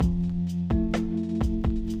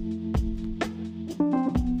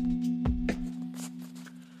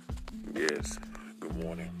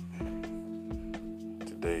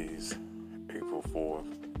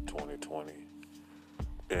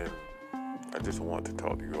just want to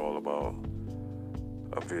talk to you all about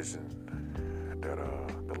a vision that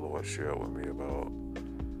the Lord shared with me about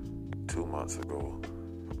 2 months ago,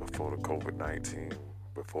 before the COVID-19,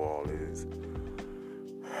 before all these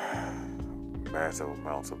massive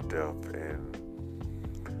amounts of death and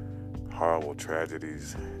horrible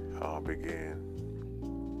tragedies began.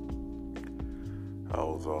 I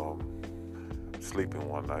was sleeping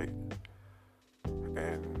one night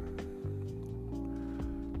and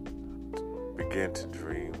began to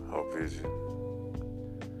dream a vision.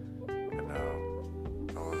 And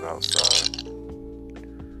I was outside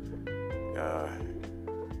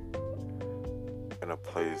in a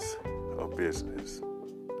place of business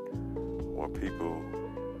where people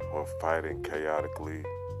were fighting chaotically,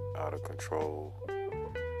 out of control.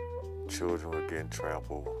 Children were getting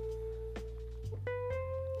trampled,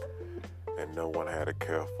 and no one had a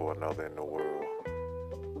care for another in the world.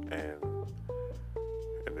 And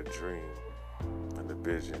in the dream, in the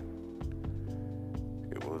vision,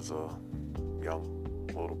 it was a young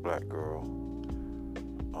little black girl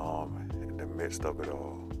in the midst of it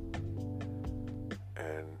all.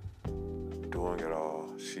 And doing it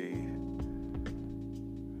all, she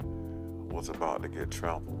was about to get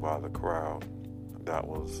trampled by the crowd that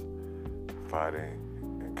was fighting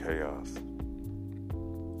in chaos.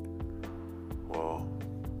 Well,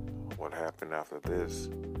 what happened after this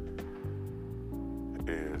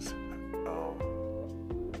is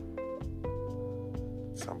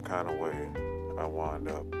some kind of way I wound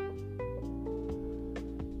up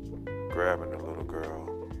grabbing the little girl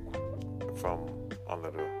from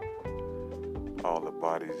under all the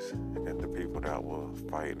bodies and the people that were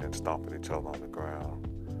fighting and stomping each other on the ground.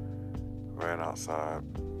 Ran outside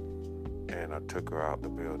and I took her out the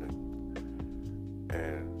building.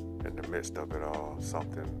 And in the midst of it all,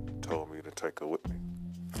 something told me to take her with me.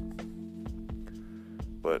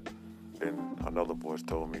 But then another voice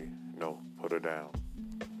told me, no, put her down.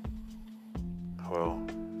 Well,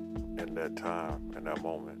 in that time, in that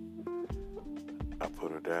moment, I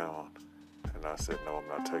put her down and I said, no, I'm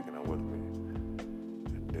not taking her with me.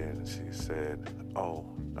 And then she said, oh,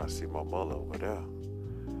 I see my mother over there.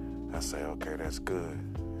 I say, okay, that's good.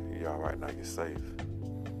 You all right now, you're safe.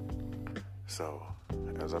 So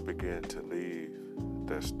as I began to leave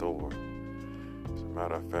that store, as a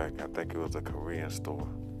matter of fact, I think it was a Korean store,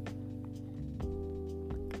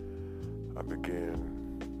 I began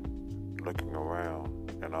looking around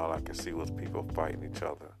and all I could see was people fighting each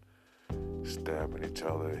other, stabbing each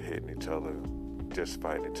other, hitting each other, just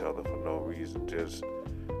fighting each other for no reason, just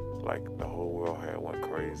like the whole world had went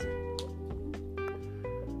crazy.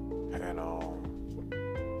 And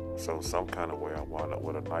so some kind of way I wound up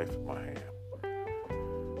with a knife in my hand.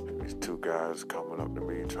 And these two guys coming up to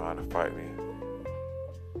me trying to fight me.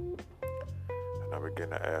 And I began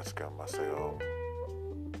to ask them, I say,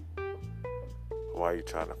 why are you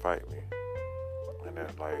trying to fight me? And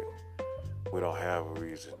they're like, we don't have a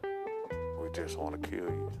reason. We just want to kill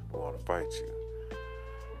you. We want to fight you.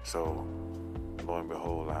 So, lo and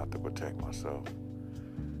behold, I have to protect myself.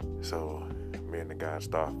 So, me and the guy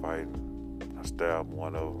start fighting. I stab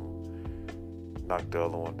one of them, knock the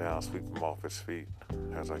other one down, sweep him off his feet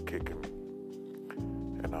as I kick him.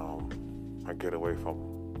 And I get away from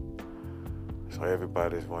him. So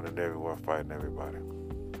everybody's running everywhere, fighting everybody.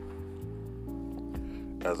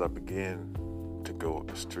 As I begin to go up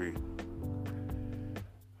the street,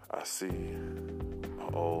 I see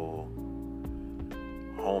an old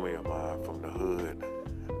homie of mine from the hood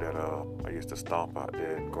that I used to stomp out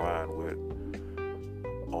there and grind with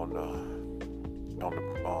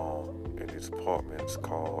in these apartments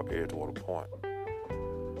called Edgewater Point.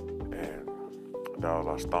 And that was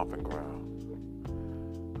our stomping ground.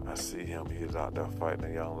 I see him, he's out there fighting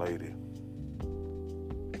a young lady.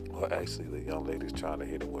 Well, actually, the young lady's trying to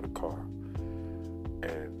hit him with a car.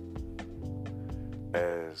 And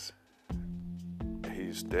as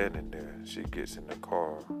he's standing there, she gets in the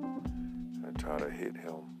car and try to hit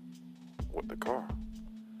him with the car.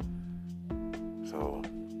 So,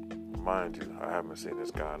 mind you, I haven't seen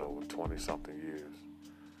this guy in over 20-something years.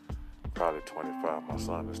 Probably 25. My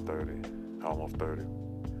son is 30, almost 30.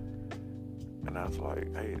 And I was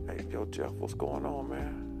like, hey, yo, Jeff, what's going on,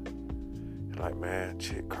 man? He's like, man,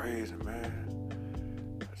 chick crazy, man.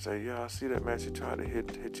 I say, yeah, I see that, man. She tried to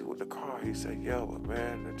hit you with the car. He said, yeah, but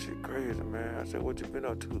man, that chick crazy, man. I said, what you been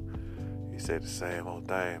up to? He said the same old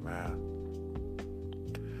thing, man.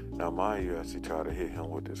 Now, mind you, as he tried to hit him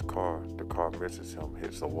with his car, the car misses him,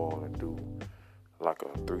 hits the wall, and do like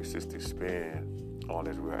a 360 spin on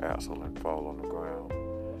his rear axle and fall on the ground.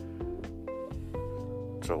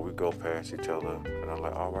 So we go past each other, and I'm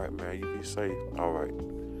like, all right, man, you be safe. All right.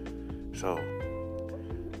 So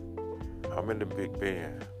I'm in the Big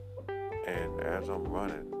Bend, and as I'm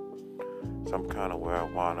running, some kind of way I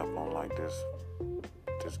wind up on like this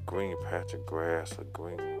green patch of grass, a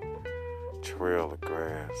green trail of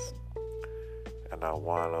grass, and I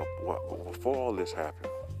wind up before all this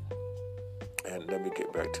happened. And let me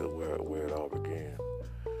get back to where it all began.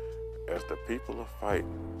 As the people are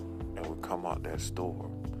fighting, and we come out that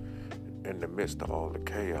store, in the midst of all the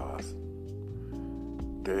chaos,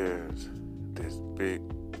 there's this big.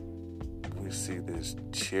 We see this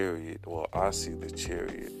chariot. Well, I see the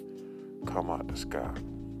chariot come out the sky.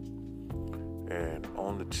 And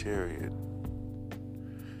on the chariot,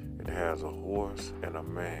 it has a horse and a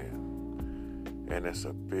man. And it's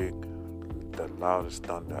the loudest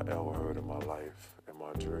thunder I ever heard in my life, in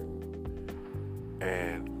my dream.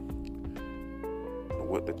 And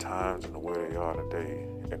with the times and the way they are today,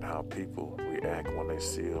 and how people react when they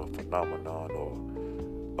see a phenomenon or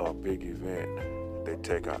a big event, they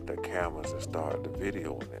take out their cameras and start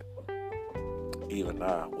videoing it. Even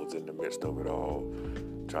I was in the midst of it all,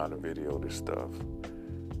 trying to video this stuff.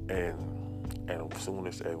 And as soon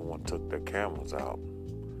as everyone took their cameras out,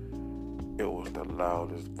 it was the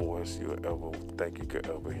loudest voice you ever think you could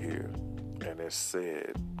ever hear. And it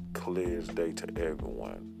said clear as day to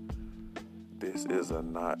everyone, this is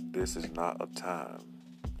not a time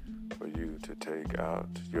for you to take out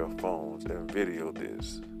your phones and video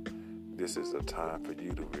this. This is a time for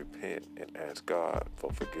you to repent and ask God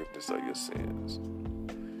for forgiveness of your sins.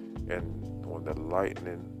 And when the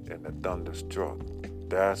lightning and the thunder struck,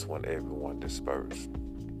 that's when everyone dispersed.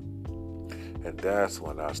 And that's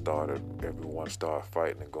when everyone started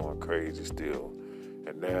fighting and going crazy still.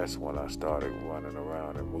 And that's when I started running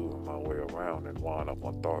around and moving my way around and wound up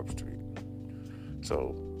on Tharp Street.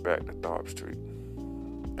 So back to Tharp Street.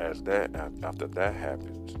 After that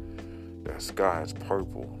happens, the sky is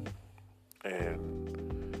purple, and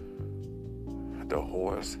the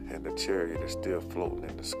horse and the chariot is still floating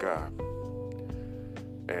in the sky.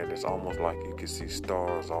 And it's almost like you can see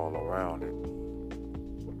stars all around it.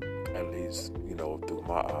 At least, through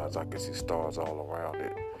my eyes, I can see stars all around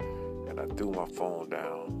it. And I threw my phone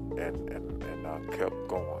down and I kept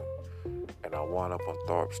going. And I wound up on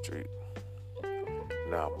Tharp Street.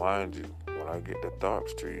 Now, mind you, when I get to Tharp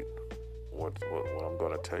Street, what I'm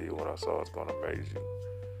going to tell you, what I saw is going to amaze you.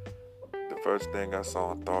 The first thing I saw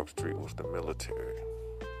on Tharp Street was the military.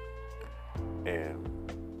 And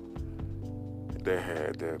they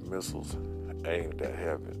had their missiles aimed at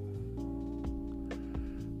heaven.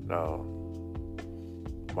 Now,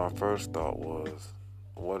 my first thought was,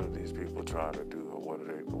 what are these people trying to do, or what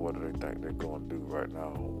do they think they're going to do right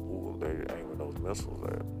now? Who are they aiming those missiles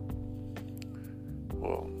at?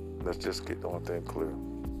 Well, let's just get one thing clear.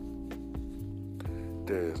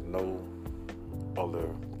 There is no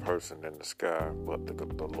other person in the sky but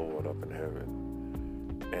the Lord up in heaven.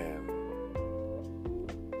 And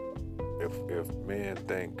if men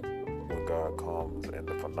think when God comes and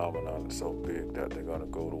the phenomenon is so big that they're going to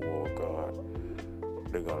go to war with God,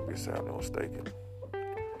 they're going to be sadly mistaken.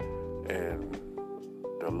 And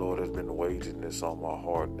the Lord has been waging this on my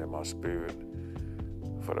heart and in my spirit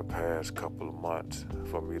for the past couple of months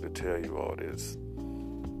for me to tell you all this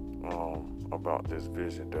about this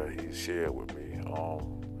vision that He shared with me.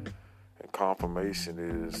 And confirmation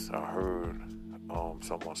is, I heard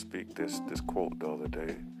someone speak this quote the other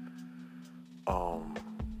day.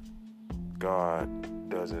 God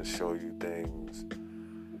doesn't show you things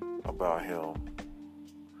about Him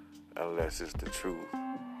unless it's the truth.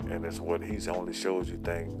 And it's what He only shows you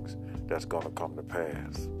things that's going to come to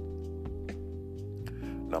pass.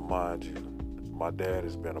 Now, mind you, my dad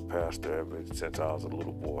has been a pastor ever since I was a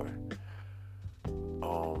little boy.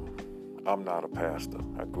 I'm not a pastor.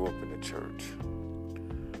 I grew up in the church.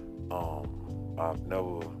 I've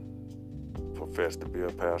never professed to be a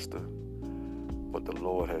pastor, but the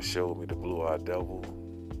Lord has showed me the blue-eyed devil.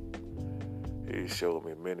 He showed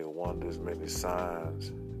me many wonders, many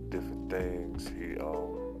signs, different things. He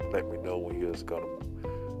let me know when He was going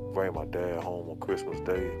to bring my dad home on Christmas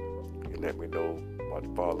Day. He let me know my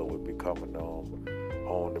father would be coming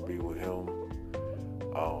home to be with him.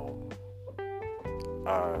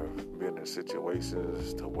 I've been in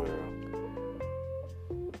situations to where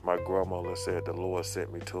my grandmother said the Lord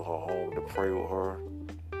sent me to her home to pray with her,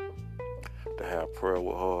 to have prayer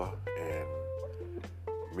with her, and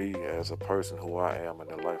me as a person who I am and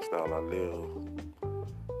the lifestyle I live,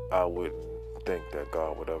 I wouldn't think that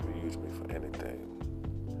God would ever use me for anything.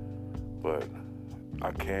 But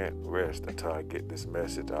I can't rest until I get this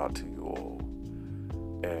message out to you all.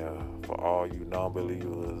 And for all you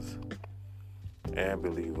non-believers and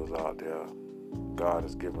believers out there, God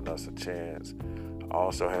has given us a chance. I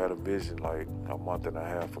also had a vision like a month and a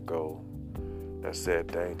half ago that said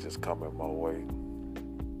danger's coming my way.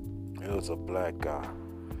 It was a black guy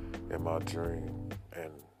in my dream,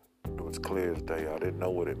 and it was clear as day. I didn't know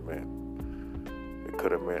what it meant. It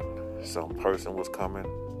could have meant some person was coming,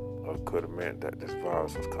 or it could have meant that this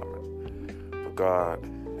virus was coming. But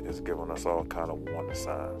God is giving us all kind of warning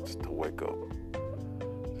signs to wake up,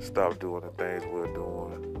 to stop doing the things we're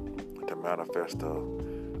doing, to manifest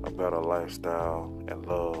a better lifestyle and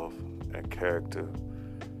love and character,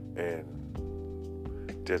 and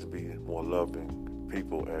just be more loving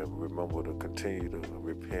people, and remember to continue to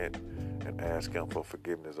repent and ask Him for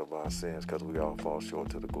forgiveness of our sins, because we all fall short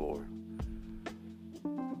to the glory.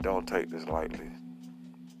 Don't take this lightly.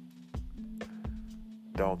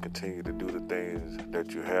 Don't continue to do the things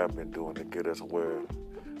that you have been doing to get us where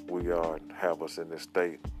we are and have us in this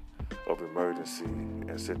state of emergency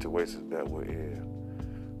and situations that we're in.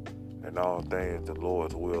 And all things, the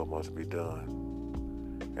Lord's will must be done.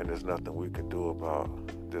 And there's nothing we can do about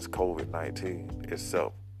this COVID-19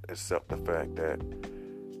 except the fact that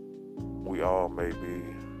we all may be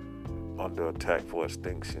under attack for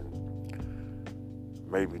extinction,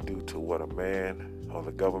 maybe due to what a man or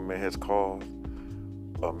the government has caused,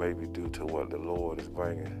 or maybe due to what the Lord is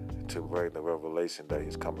bringing to bring the revelation that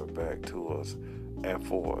He's coming back to us and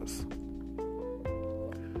for us.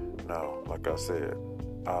 Now, like I said,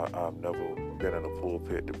 I've never been in a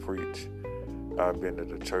pulpit to preach. I've been to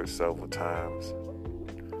the church several times,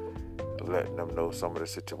 letting them know some of the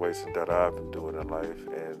situations that I've been doing in life,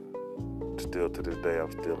 and still to this day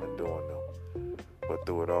I'm still in doing them. But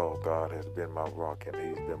through it all, God has been my rock, and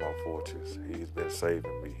He's been my fortress. He's been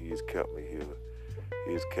saving me. He's kept me here.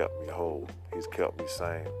 He's kept me whole. He's kept me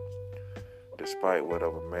sane. Despite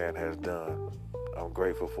whatever man has done, I'm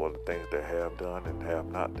grateful for the things that have done and have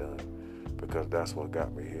not done, because that's what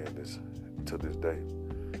got me here to this day.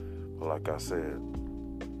 But like I said,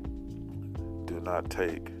 do not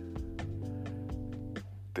take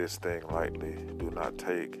this thing lightly. Do not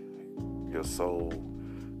take your soul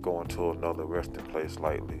going to another resting place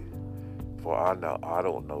lightly. For I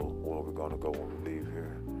don't know where we're going to go when we leave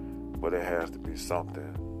here. But it has to be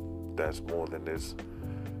something that's more than this,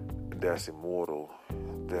 that's immortal,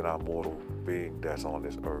 than our mortal being that's on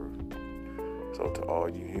this earth. So to all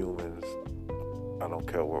you humans, I don't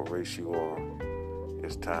care what race you are,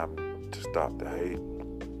 it's time to stop the hate.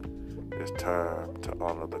 It's time to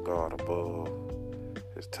honor the God above.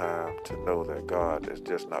 It's time to know that God is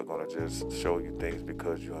just not going to just show you things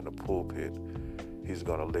because you're in the pulpit. He's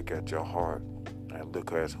going to look at your heart and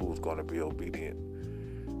look at who's going to be obedient.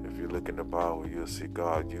 If you look in the Bible, you'll see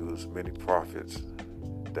God use many prophets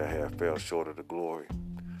that have fell short of the glory.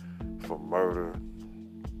 From murder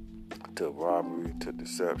to robbery to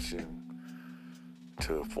deception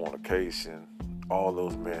to fornication, all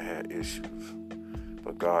those men had issues.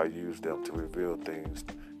 But God used them to reveal things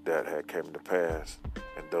that had came to pass,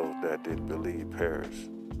 and those that didn't believe perished.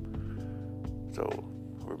 So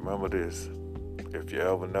remember this. If you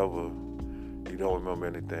you don't remember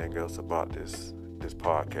anything else about this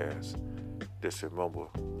podcast, just remember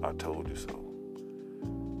I told you so.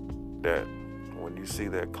 That when you see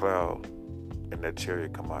that cloud and that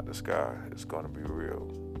chariot come out the sky, it's going to be real.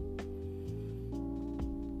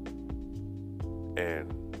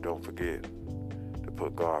 And don't forget to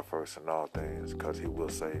put God first in all things, because He will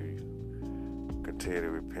save you. Continue to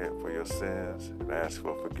repent for your sins and ask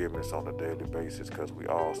for forgiveness on a daily basis, because we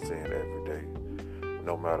all sin every day.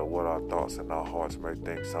 No matter what our thoughts and our hearts may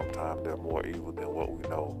think, sometimes they're more evil than what we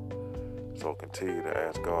know. So continue to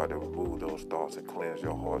ask God to remove those thoughts and cleanse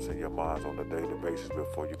your hearts and your minds on a daily basis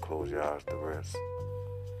before you close your eyes to rest.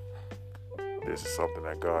 This is something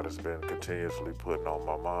that God has been continuously putting on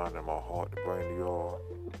my mind and my heart to bring to you all.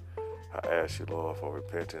 I ask you, Lord, for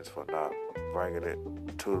repentance for not bringing it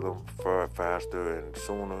to them faster and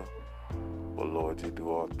sooner. But Lord, you do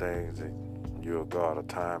all things, and you're a God of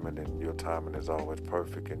timing, and your timing is always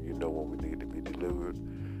perfect, and you know when we need to be delivered,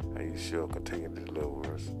 and you shall continue to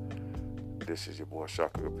deliver us. This is your boy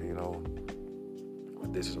Shaka Rapino.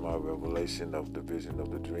 This is my revelation of the vision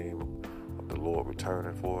of the dream of the Lord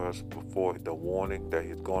returning for us, before the warning that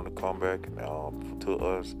He's going to come back to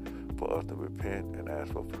us, for us to repent and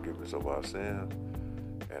ask for forgiveness of our sins.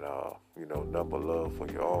 And nothing but love for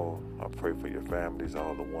you all. I pray for your families,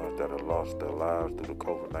 all the ones that have lost their lives through the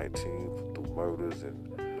COVID-19, through murders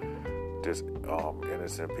and just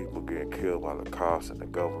innocent people getting killed by the cops and the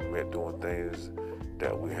government doing things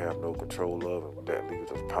that we have no control of, and that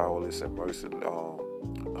leaves us powerless and merciless,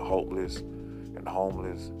 hopeless and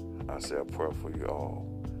homeless. I say a prayer for you all.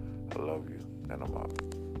 I love you, and I'm out.